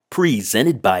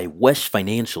Presented by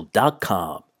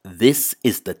WeshFinancial.com. This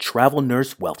is the Travel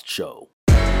Nurse Wealth Show.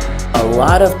 A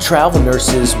lot of travel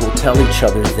nurses will tell each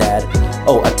other that,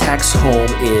 a tax home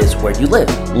is where you live.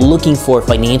 Looking for a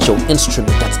financial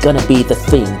instrument that's gonna be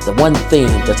the one thing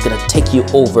that's gonna take you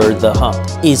over the hump.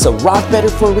 Is a Roth better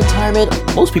for retirement?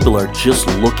 Most people are just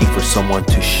looking for someone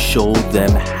to show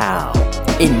them how.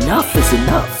 Enough is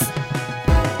enough.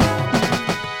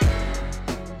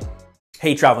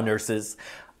 Hey, travel nurses.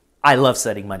 I love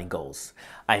setting money goals.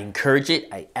 I encourage it,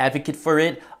 I advocate for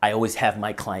it, I always have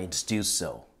my clients do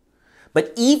so.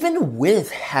 But even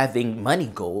with having money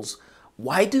goals,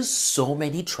 why do so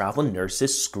many travel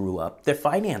nurses screw up their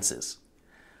finances?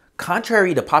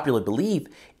 Contrary to popular belief,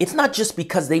 it's not just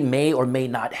because they may or may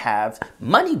not have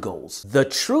money goals. The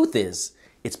truth is,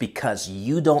 it's because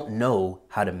you don't know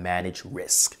how to manage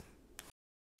risk.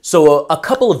 So a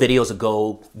couple of videos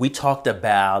ago, we talked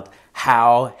about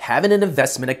how having an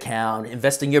investment account,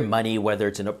 investing your money, whether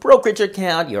it's in a brokerage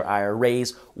account, your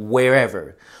IRAs,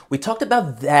 wherever. We talked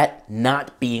about that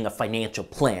not being a financial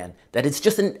plan, that it's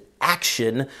just an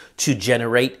action to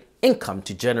generate income,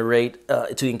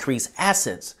 to increase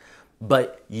assets.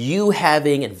 But you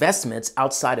having investments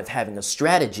outside of having a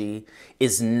strategy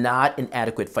is not an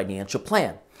adequate financial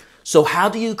plan. So how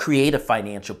do you create a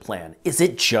financial plan? Is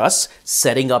it just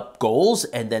setting up goals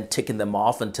and then ticking them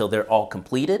off until they're all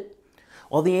completed?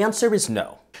 Well, the answer is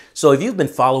no. So if you've been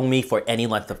following me for any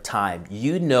length of time,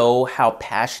 you know how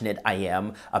passionate I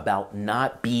am about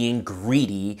not being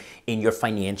greedy in your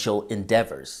financial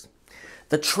endeavors.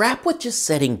 The trap with just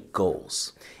setting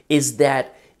goals is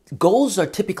that goals are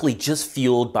typically just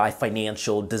fueled by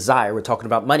financial desire. We're talking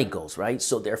about money goals, right?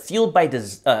 So they're fueled by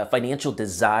financial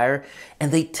desire,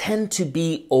 and they tend to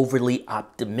be overly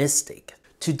optimistic.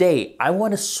 Today, I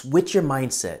want to switch your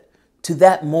mindset to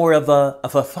that more of a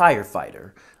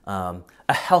firefighter,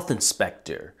 a health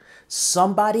inspector,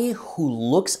 somebody who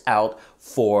looks out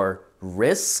for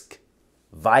risk,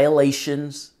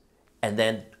 violations, and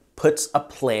then puts a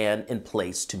plan in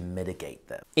place to mitigate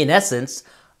them. In essence,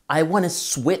 I want to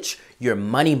switch your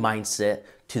money mindset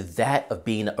to that of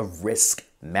being a risk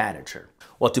manager.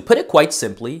 Well, to put it quite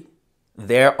simply,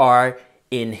 there are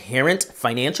inherent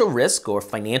financial risk or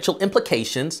financial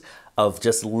implications of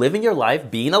just living your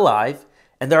life, being alive,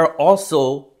 and there are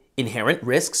also inherent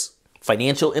risks,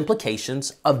 financial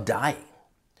implications of dying.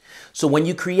 So when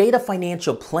you create a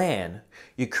financial plan,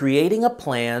 you're creating a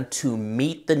plan to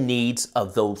meet the needs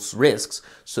of those risks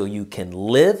so you can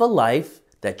live a life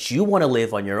that you want to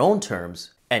live on your own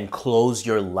terms and close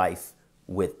your life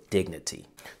with dignity.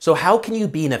 So how can you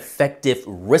be an effective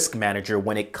risk manager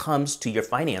when it comes to your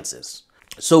finances?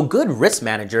 So a good risk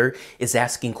manager is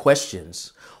asking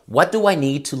questions. What do I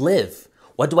need to live?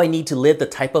 What do I need to live the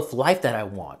type of life that I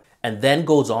want? And then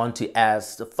goes on to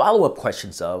ask the follow-up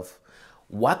questions of,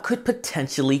 what could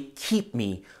potentially keep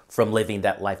me from living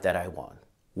that life that I want?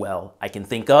 Well, I can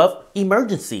think of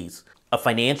emergencies. A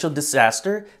financial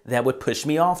disaster that would push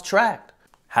me off track.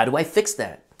 How do I fix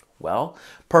that? Well,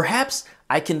 perhaps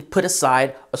I can put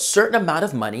aside a certain amount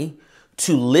of money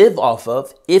to live off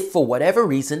of if for whatever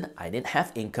reason I didn't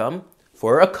have income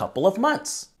for a couple of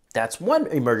months. That's one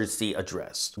emergency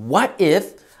addressed. What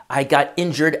if I got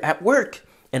injured at work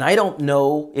and I don't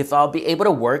know if I'll be able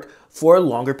to work for a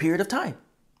longer period of time?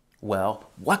 Well,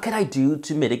 what could I do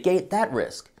to mitigate that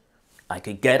risk? I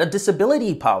could get a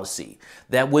disability policy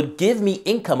that would give me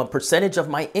income, a percentage of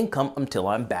my income until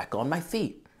I'm back on my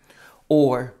feet.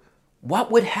 Or what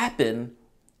would happen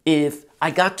if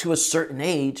I got to a certain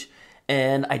age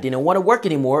and I didn't want to work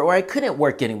anymore or I couldn't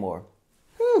work anymore?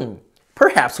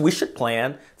 Perhaps we should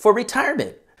plan for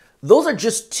retirement. Those are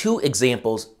just two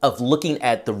examples of looking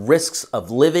at the risks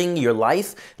of living your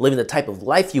life, living the type of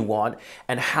life you want,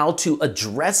 and how to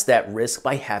address that risk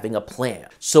by having a plan.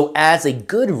 So as a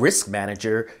good risk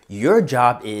manager, your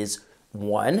job is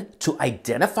 1, to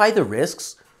identify the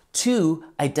risks, 2,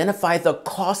 identify the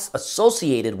costs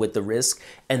associated with the risk,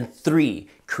 and 3,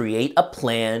 create a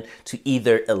plan to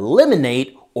either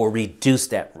eliminate or reduce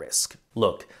that risk.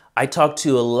 Look, I talk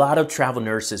to a lot of travel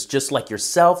nurses just like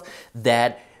yourself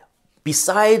that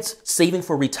besides saving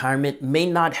for retirement, may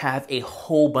not have a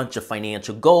whole bunch of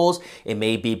financial goals. It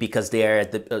may be because they're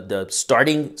at the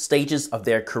starting stages of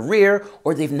their career,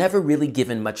 or they've never really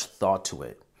given much thought to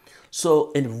it.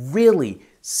 So a really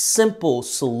simple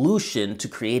solution to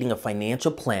creating a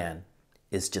financial plan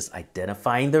is just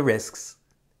identifying the risks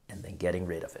and then getting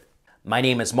rid of it. My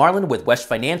name is Marlon with Wesh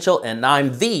Financial, and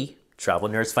I'm the Travel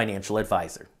Nurse Financial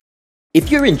Advisor. If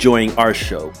you're enjoying our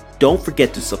show, don't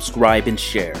forget to subscribe and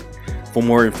share. For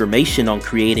more information on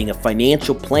creating a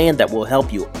financial plan that will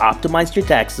help you optimize your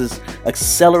taxes,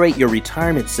 accelerate your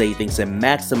retirement savings, and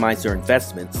maximize your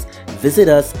investments, visit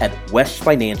us at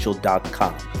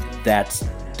weshfinancial.com. That's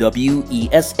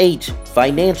WESH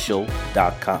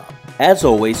Financial.com. As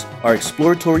always, our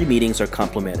exploratory meetings are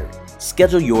complimentary.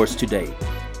 Schedule yours today.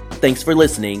 Thanks for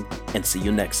listening, and see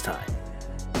you next time.